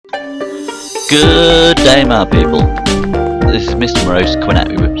Good day, my people. This is Mr.Morose coming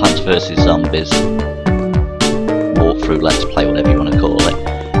at you with Plants vs Zombies walkthrough, let's play, whatever you want to call it,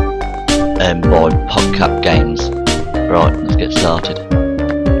 by PopCap Games. Right, let's get started.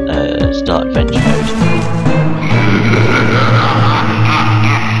 Start adventure mode.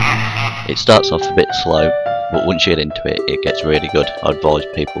 It starts off a bit slow, but once you get into it, it gets really good. I advise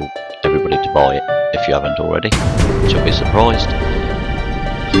everybody to buy it if you haven't already, which you'll be surprised.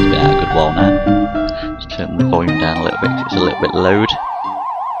 It's been out a good while now. Let's turn the volume down a little bit, it's a little bit loud.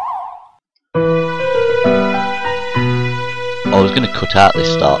 I was going to cut out this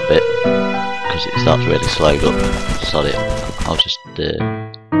start bit because it starts really slow, but sorry, I'll just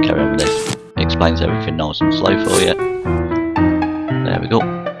carry on with this. It explains everything nice and slow for you. There we go.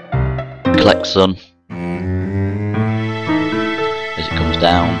 Collect sun as it comes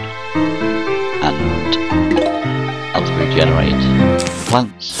down, and as we regenerate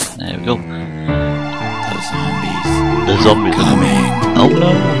plants. There we go. The zombies are coming. Oh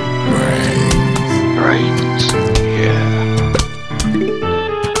no! Brains. Yeah.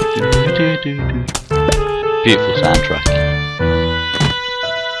 Beautiful soundtrack.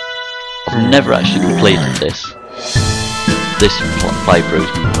 I've never actually completed this. This playthrough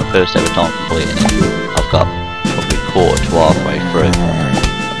is my first ever time completing it. I've got probably quarter to halfway through,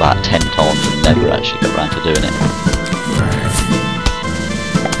 about 10 times, and never actually got around to doing it.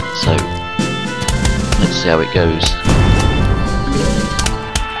 So let's see how it goes.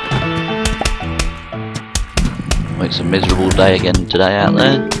 Well, it's a miserable day again today out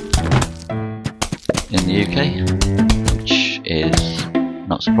there in the UK, which is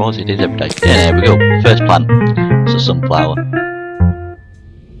not surprising, it is every day. Yeah, there we go. First plant. It's a sunflower.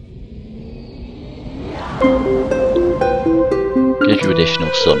 Gives you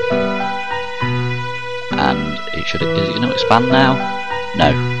additional sun. And it should. Is it going to expand now?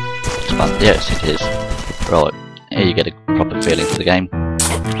 No. Expand. Yes, it is. Right. Here you get a proper feeling for the game.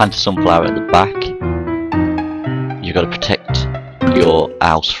 Plant a sunflower at the back. You've got to protect your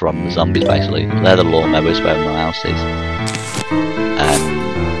house from the zombies, basically. They're the lawnmowers where my house is.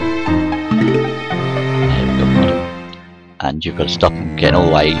 And you've got to stop them getting all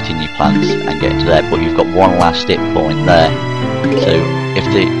the way eating your plants and get to there, but you've got one last hit point there. So if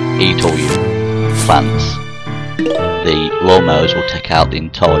they eat all your plants, the lawnmowers will take out the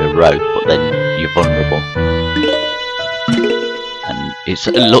entire row, but then you're vulnerable. And it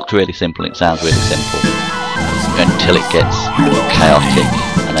looks really simple, it sounds really simple, until it gets chaotic,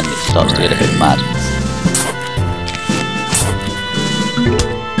 and then it starts to get a bit mad.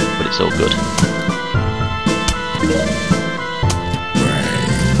 But it's all good.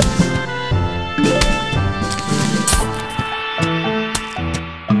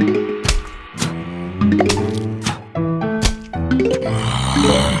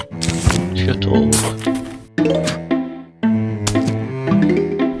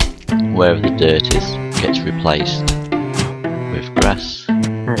 Wherever the dirt is gets replaced with grass. And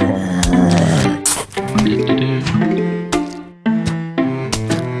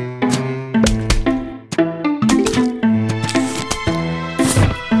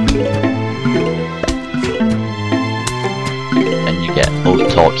you get all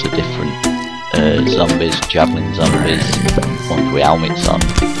types of different zombies, javelin zombies, ones with helmets on.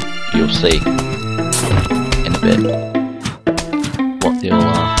 You'll see in a bit what they all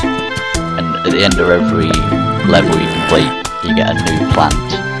are. And at the end of every level you complete, you get a new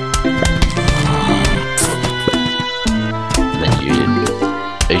plant. And then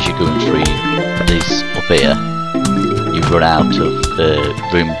as you're going through these up here, you run out of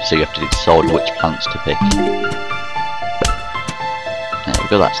room, so you have to decide which plants to pick. There we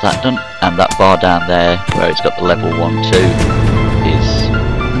go, that's that done. And that bar down there, where it's got the level 1, 2, is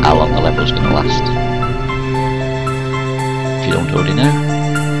how long the level's going to last. If you don't already know.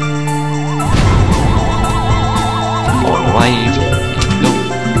 Wave, go.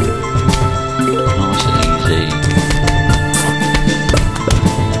 Nice and easy.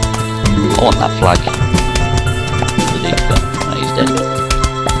 I want that flag. Underneath that. No, he's dead.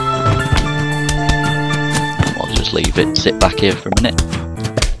 I'll just leave it, sit back here for a minute.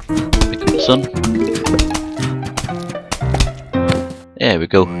 Pick up the sun. There we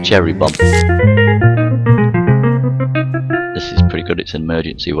go, cherry bomb. This is pretty good, it's an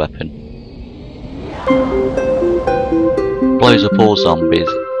emergency weapon. Blows up all zombies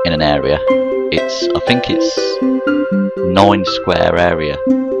in an area. I think it's 9 square area,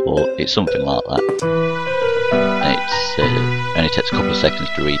 or it's something like that. And it only takes a couple of seconds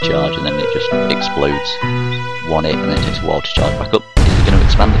to recharge, and then it just explodes one hit, and then it takes a while to charge back up. Is it going to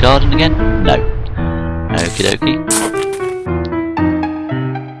expand the garden again? No. Okie dokie.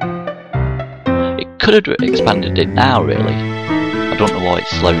 could have expanded it now, really. I don't know why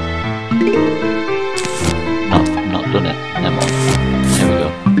it's slowed. Not done it. Never mind. There we go.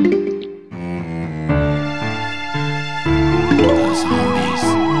 The zombies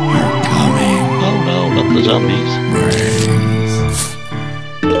are coming. Oh no, not the zombies. Brains.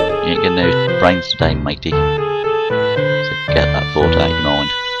 You ain't getting those brains today, matey. So get that thought out of your mind.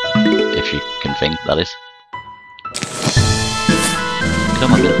 If you can think, that is.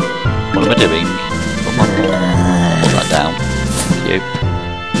 Come on then. What am I doing? Come on. Put that down. Thank you.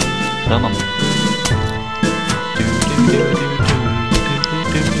 Come on.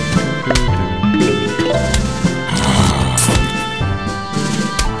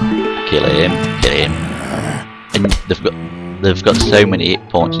 Kill him. Kill him. And they've got so many hit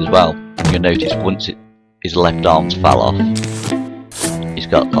points as well. You'll notice once his left arm's fell off, he's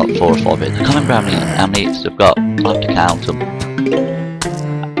got like 4 or 5 hits. I can't remember how many hits they've got. I'll have to count them.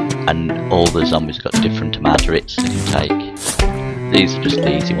 And all the zombies have got different amount of hits that you take. These are just the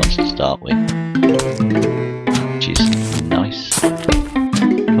easy ones to start with, which is nice.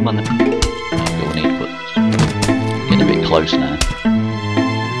 Come on then. We need to put. Getting a bit close now.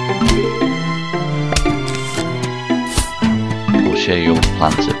 We'll show you all the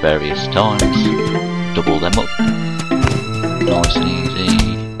plants at various times. Double them up. Nice and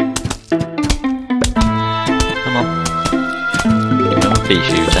easy. Come on. Give me a pea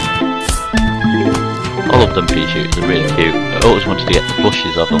shooter. I love them pea shooters, they're really cute. I always wanted to get the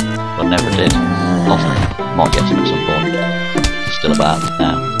bushes of them, but I never did. Might get some at some point. It's still about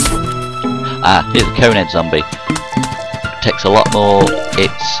now. Ah, here's a conehead zombie. Takes a lot more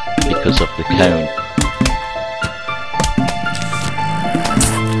hits because of the cone.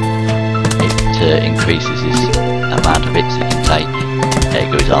 It increases his amount of hits he can take. There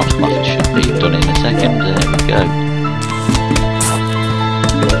you go, his arms come off. It should be done in a second. There we go.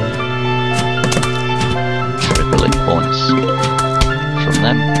 Triple hit points from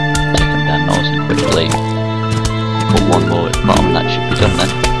them. Take them down nice and quickly. Put one more at the bottom and that should be done then.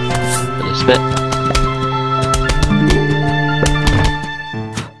 For this bit.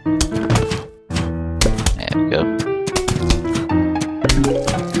 There we go.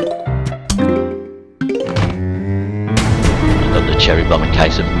 Cherry bomb in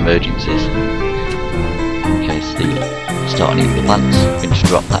case of emergencies. In case they start eating the plants, you can just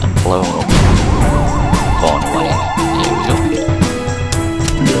drop that and blow them up. Far and away. Here we go.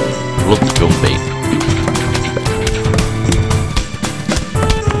 Love the drum beat.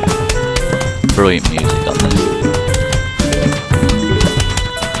 Brilliant music on this.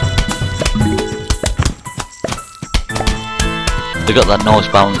 They've got that nice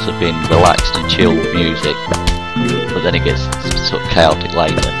balance of being relaxed and chilled music. But then it gets sort of chaotic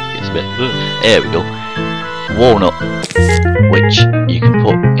later. It gets a bit. Here we go. Walnut, which you can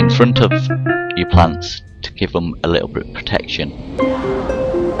put in front of your plants to give them a little bit of protection,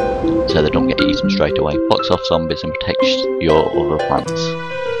 so they don't get eaten straight away. Blocks off zombies and protects your other plants.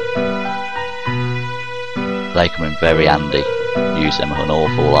 They come in very handy. Use them an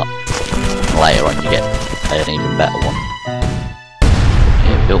awful lot. Later on, you get an even better one.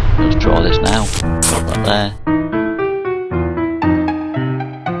 Here we go. Let's try this now. Got that there.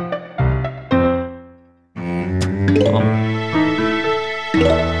 Come on.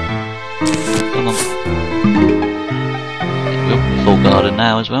 Come on. There we go. Full garden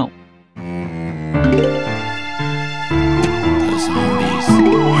now as well. The zombies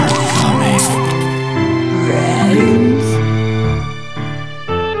are coming. Brains.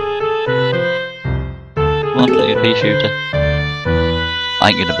 Come on, little pea shooter. I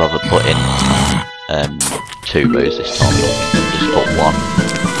ain't gonna bother putting 2 rows this time. Just put 1.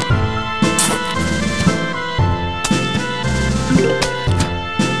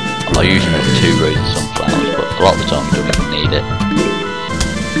 I usually put 2 rows of sunflowers, but a lot of the time you don't even need it.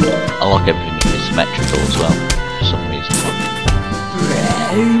 I like everything to be symmetrical as well, for some reason.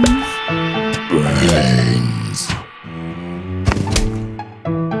 Brains.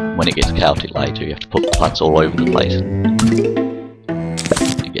 When it gets chaotic later, you have to put the plants all over the place.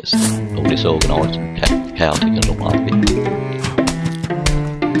 It gets all disorganised and chaotic, I don't like it.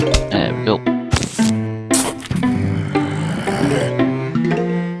 There we go.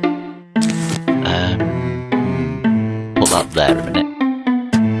 Put that there a minute.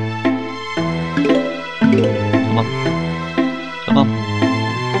 Come on. Come on.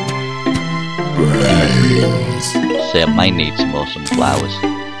 Brains. See, I may need some more sunflowers.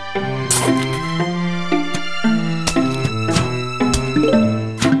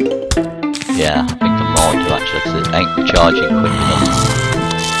 Yeah, I think I might do actually, because it ain't charging quick enough.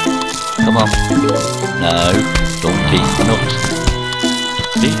 Come on. No, don't eat nuts.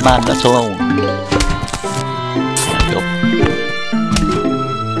 Leave man that alone.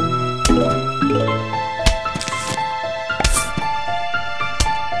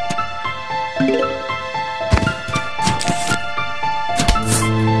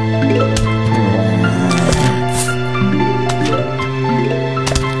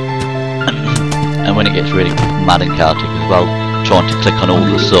 And when it gets really mad and chaotic as well, trying to click on all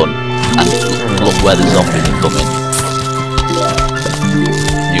the sun and look where the zombies are coming.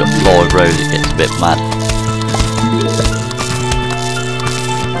 You got 5 rows, it gets a bit mad.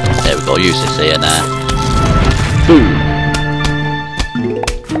 There we go, use this here now. Boom!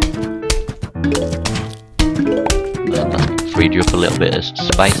 And that freed you up a little bit of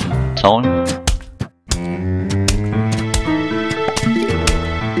space and time.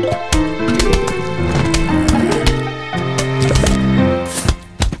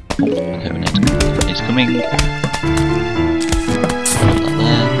 It's coming.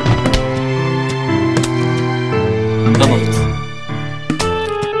 Come on.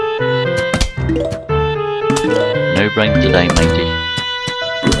 No brain today, matey.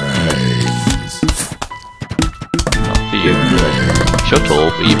 Not for you. Shut up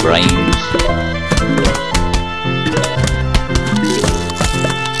with your brains.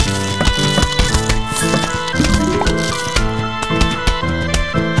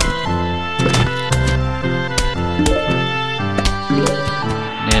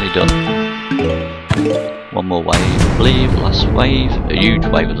 One more wave, I believe, last wave. A huge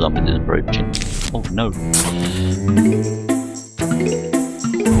wave of zombies is approaching. Oh no.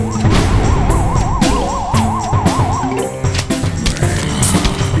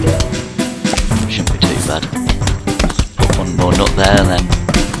 Shouldn't be too bad. Put one more nut there and then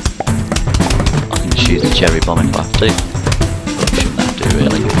I can just use the cherry bomb if I have to. But shouldn't have to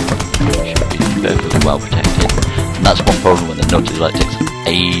really. Should be perfectly well protected. And that's one problem with the nut, is like it takes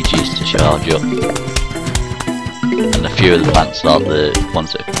ages to charge up. And a few of the plants are the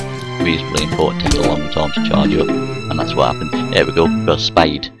ones that are reasonably important, take a long time to charge up, and that's what happened. There we go, we've got a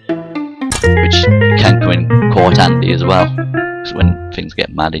spade, which can come in quite handy as well, because when things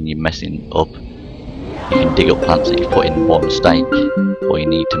get mad and you're messing up, you can dig up plants that you've put in one mistake, or you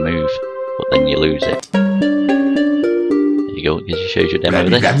need to move, but then you lose it. There you go, it shows you a demo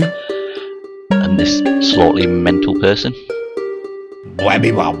of this. And this slightly mental person.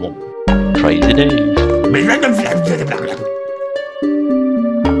 Crazy Dave.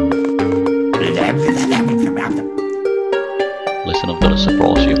 Listen, I've got a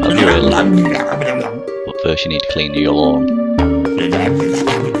surprise you. Have you really? But first you need to clean your lawn.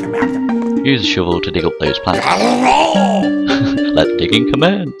 Use a shovel to dig up those plants. Let digging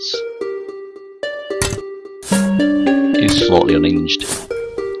commence. He's slightly unhinged.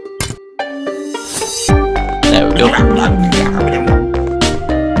 There we go.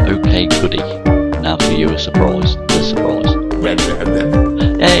 Okay, goody. Now for you a surprise. The surprise.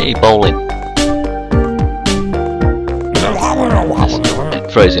 Hey, bowling. It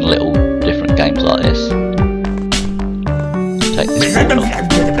throws in little different games like this. Take this ball up.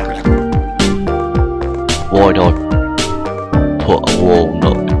 Why'd I put a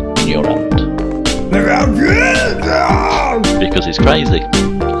walnut in your hand? Because it's crazy.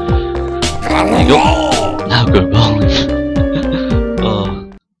 There you go. Now go bowling. Oh.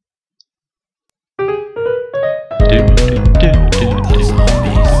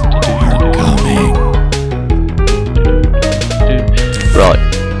 Right,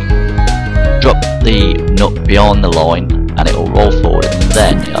 drop the nut beyond the line and it will roll forward, and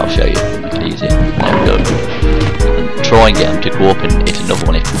then I'll show you, make it easier. There we go. And try and get them to go up and hit another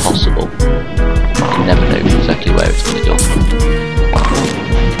one if possible. You never know exactly where it's going to go.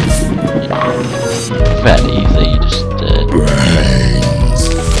 Fairly easy, just the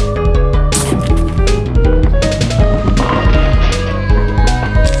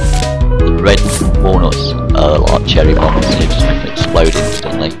red walnuts are like cherry bombs, so you just make them explode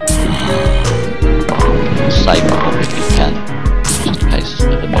instantly. Save them up if you can, just in case of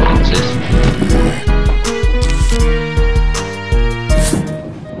emergencies.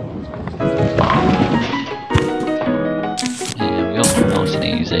 There we go, nice and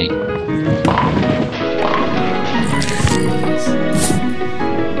easy.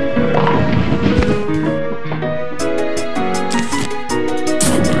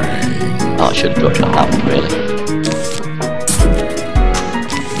 Oh, I should have dropped on that one really.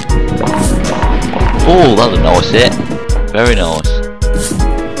 Oh, that was a nice hit. Very nice.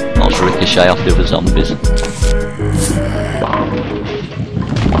 Nice ricochet off the other zombies.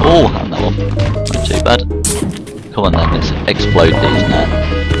 Oh, and that one. Not too bad. Come on then, let's explode these now.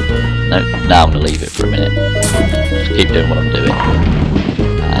 No, now I'm going to leave it for a minute. Just keep doing what I'm doing.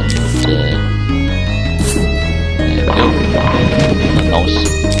 And there we go. A nice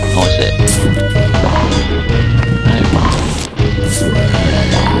hit.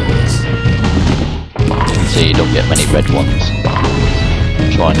 So you don't get many red ones.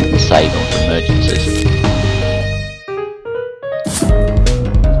 Try and save them for emergencies.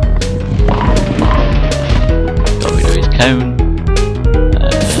 cone.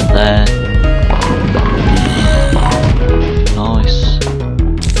 There. Nice.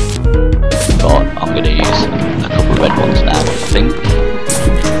 Right, I'm going to use a couple of red ones now, I think.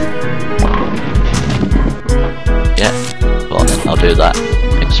 Yeah, go on then, I'll do that.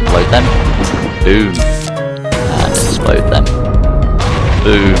 Explode them. Boom. And explode them.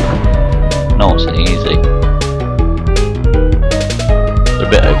 Boom. Nice and easy. They're a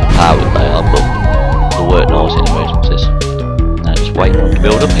bit overpowered they are, but they'll work nice in emergencies. Now just wait for them to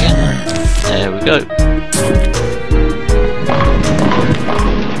build up again. There we go.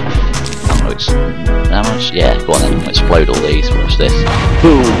 How much? Yeah, go on then, I'll explode all these. Watch this.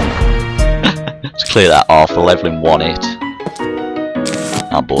 Boom! Let's clear that off, we're leveling 1 hit.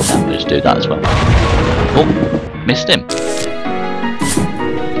 I'm bored now, we'll just do that as well. Oh, missed him.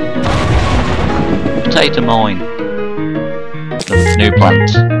 Potato mine. New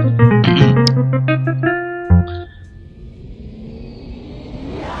plants.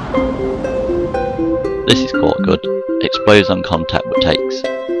 This is quite good. Explodes on contact but takes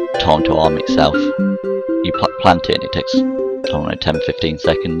time to arm itself. You plant it and it takes, I don't know, 10-15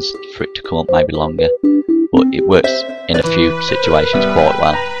 seconds for it to come up, maybe longer. But it works in a few situations quite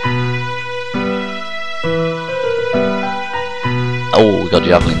well. Oh, we got a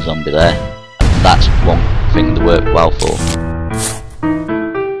javelin zombie there. That's one thing that worked well for.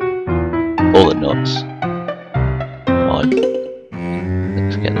 All the nuts. Right,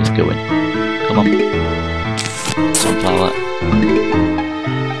 let's get this going. Come on. Sunflower.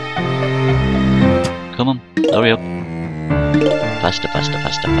 Come on, hurry up. Faster, faster,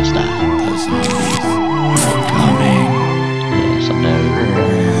 faster, faster. The zombies are coming. Yes, I know.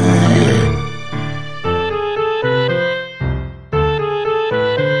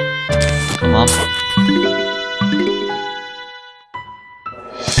 Come on.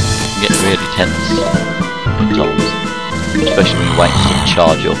 Get really tense at times, especially when you wait for them to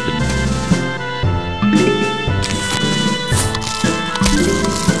charge up and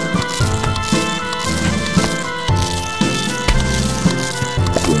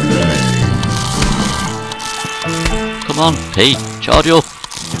come on, Pete, charge up!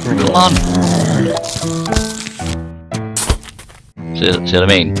 Come on! See what I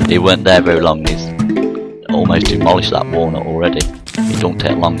mean? He weren't there very long, he's almost demolished that walnut already. It don't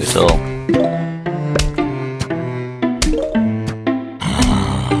take long at all.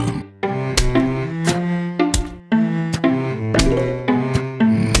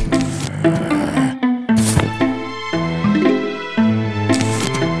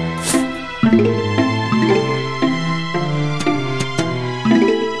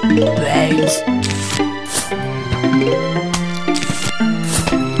 Brains.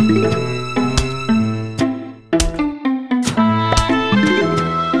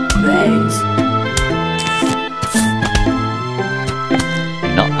 Brains.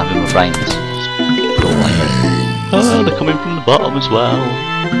 You're not having my brains. Go away. Oh, they're coming from the bottom as well.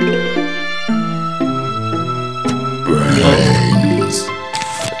 Brains.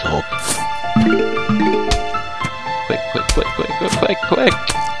 Good talk. Quick, quick, quick, quick, quick, quick, quick!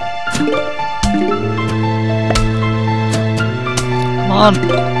 Come on!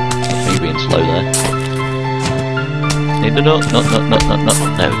 Me being slow there. Need a nut, nut.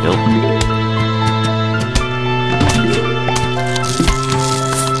 There we go.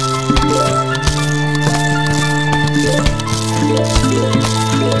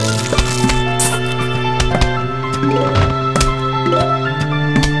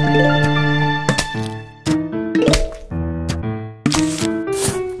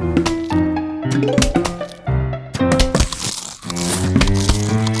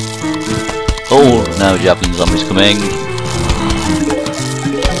 Oh, now javelin zombies coming.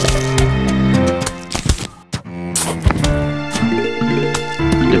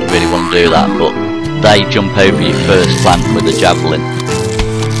 Didn't really want to do that, but they jump over your first plant with a javelin.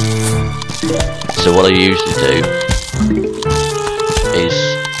 So what I usually do is,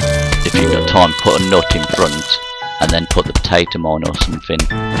 if you've got time, put a nut in front and then put the potato mine or something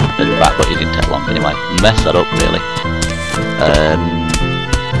at the back, but it didn't take long anyway. Mess that up really.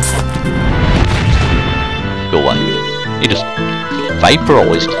 Go away. He just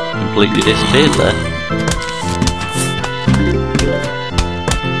vaporised, completely disappeared there.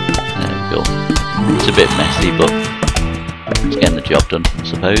 There we go. It's a bit messy, but it's getting the job done, I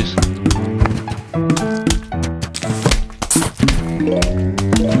suppose.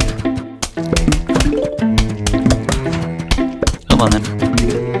 Come on then.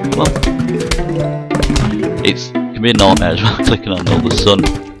 Come on. It can be a nightmare as well, clicking on all the sun.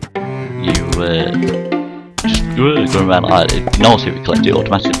 You just going around like that. It's nice if you collect it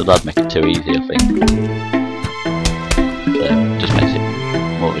automatically, but that'd make it too easy, I think. So just makes it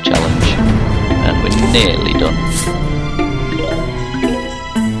more of a challenge. And we're nearly done.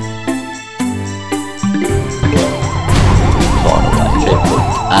 Final wave,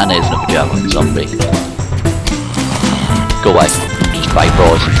 and here's another javelin zombie. Go away, just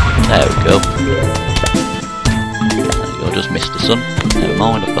vaporize. There we go. There you go, just missed the sun. Never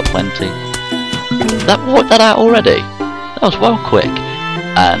mind, I've got plenty. That wiped that out already? That was well quick.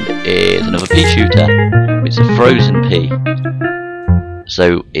 And here's another pea shooter. It's a frozen pea.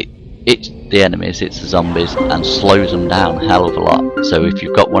 So it's the enemies, it's the zombies, and slows them down a hell of a lot. So if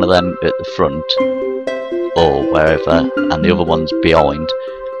you've got one of them at the front, or wherever, and the other one's behind,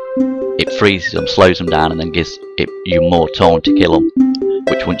 it freezes them, slows them down, and then gives you more time to kill them.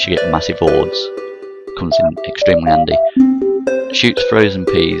 Which once you get massive hordes, comes in extremely handy. Shoots frozen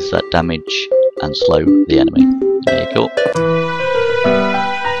peas that damage and slow the enemy. There you go.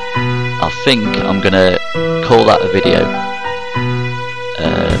 I think I'm gonna call that a video.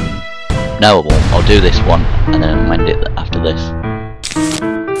 No, I won't. I'll do this one and then amend it after this.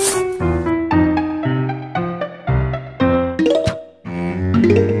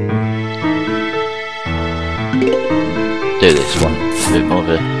 Do this one. A bit more of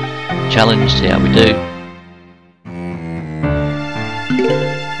a challenge. See how we do.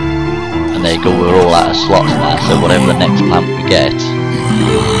 And there you go. We're all out of slots now. So whatever the next plant we get,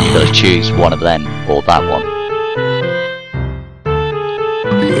 you've got to choose one of them or that one.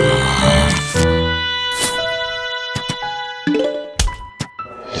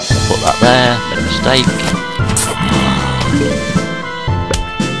 Put that there, made a mistake.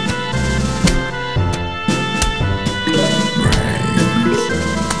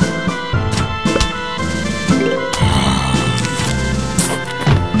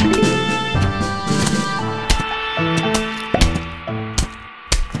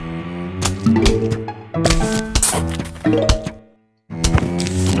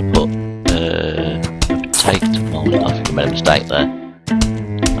 I think I made a mistake there.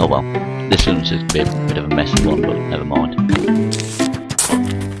 Oh well, this one's just a bit of a messy one, but never mind.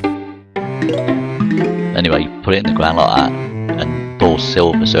 Anyway, you put it in the ground like that, and ball's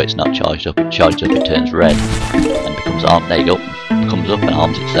silver, so it's not charged up. It's charged up, it turns red, and becomes armed. There you go, it comes up and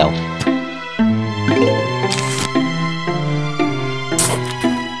arms itself.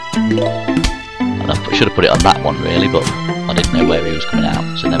 And I should have put it on that one really, but I didn't know where he was coming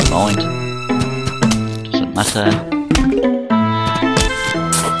out, so never mind. Doesn't matter.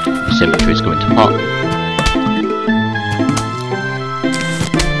 Symmetry is going to pop.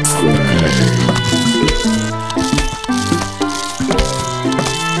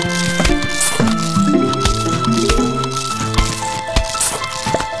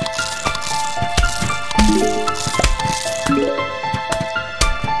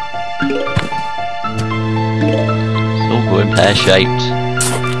 It's all going pear-shaped.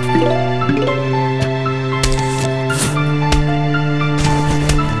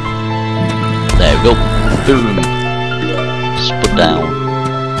 There we go, boom, spud down,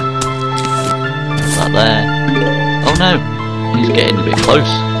 is that there? Oh no, he's getting a bit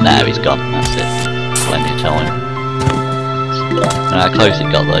close, now he's gone, that's it, plenty of time. And how close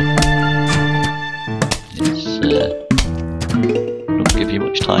it got though, it's, don't give you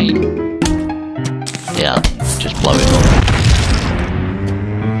much time, yeah, just blow it up.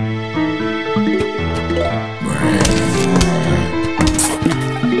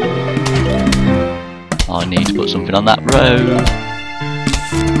 I need to put something on that road.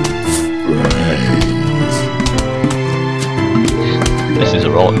 This is a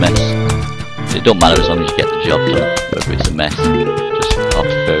right mess. It don't matter as long as you get the job done, whether it's a mess. Just I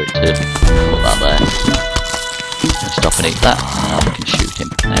prefer it to put that there. And stop and eat that, and now we can shoot him.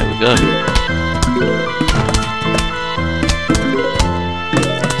 There we go.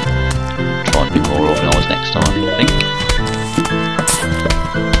 Try and be more organised next time, I think.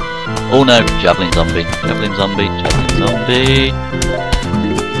 Oh no, javelin zombie, javelin zombie, javelin zombie.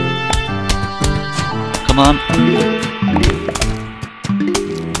 Come on.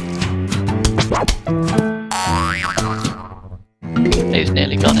 He's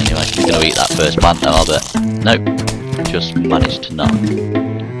nearly gone anyway. He's going to eat that first plant now, I bet. Nope, just managed to not.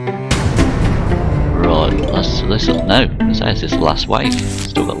 Right, that's this. No, this is the last wave.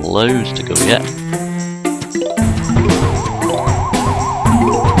 Still got loads to go yet.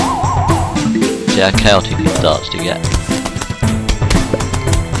 See how chaotic it starts to get.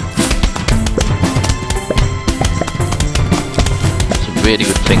 It's a really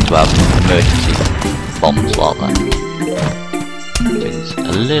good thing to have emergency bombs like that. Things a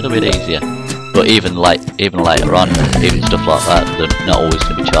little bit easier. But even later on, even stuff like that, they're not always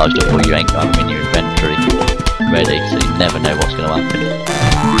going to be charged up, or you ain't got them in your inventory. ready, so you never know what's going to happen.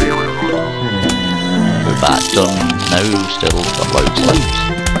 We're about done. No, still got loads left.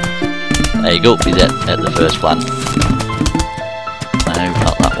 There you go, he's at the first plant. No,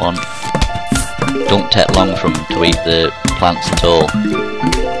 not that one. Don't take long for him to eat the plants at all.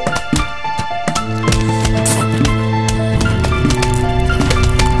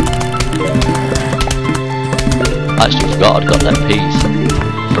 I actually forgot I'd got them peas.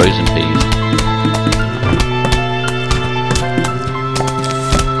 Frozen peas.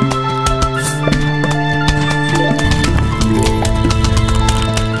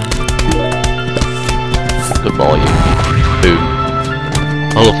 Good boy, you. Boom.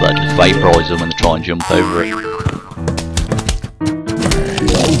 I love that, just vaporise them when they try and jump over it.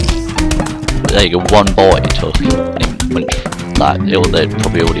 There you go, one bite it took. They'd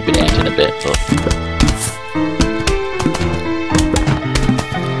probably already been eaten a bit, but...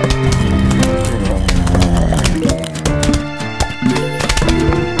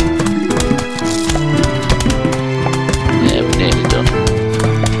 yeah, we're nearly done.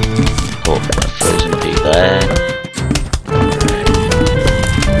 Put a frozen pea there.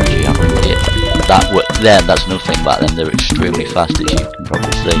 That's another thing about them, they're extremely fast, as you can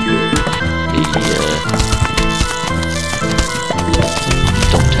probably see.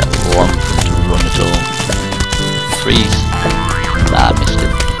 Don't take long for them to run at all. Freeze. Nah, I missed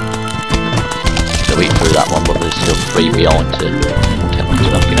him. So eat through that one, but there's still 3 behind to take them to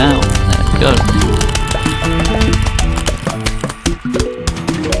knock it out. There we go.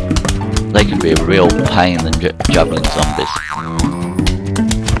 They can be a real pain than javelin zombies.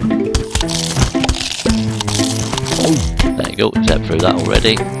 There you go, step through that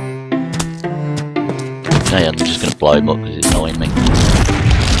already. Okay, I'm just going to blow him up because it's annoying me.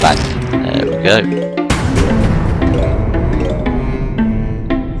 Bang, there we go.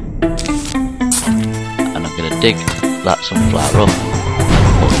 And I'm going to dig that sunflower up.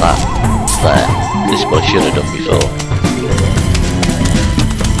 What's that? There. This is what I should have done before.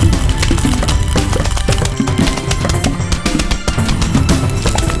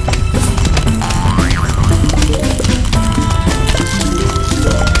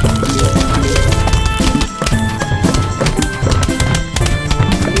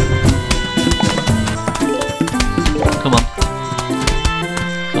 Come on.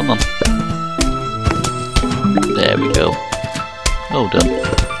 Come on. There we go. Well done.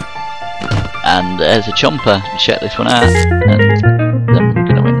 And there's a chomper. Check this one out. And then we're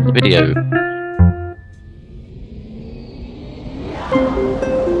going to end the video.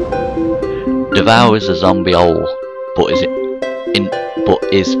 Devours a zombie whole, but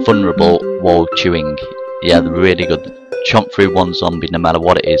is vulnerable while chewing. Yeah, they're really good. Chomp through one zombie no matter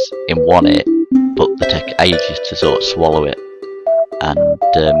what it is in one hit, but they take ages to sort of swallow it, and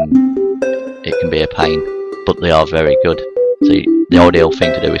it can be a pain, but they are very good. So the ideal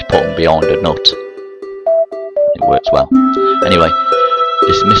thing to do is put them behind a nut. It works well. Anyway,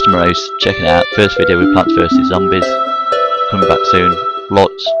 this is Mr.Morose checking out first video with Plants vs Zombies. Coming back soon.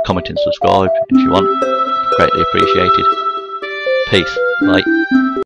 Lots, comment and subscribe if you want. Greatly appreciated. Peace. Bye.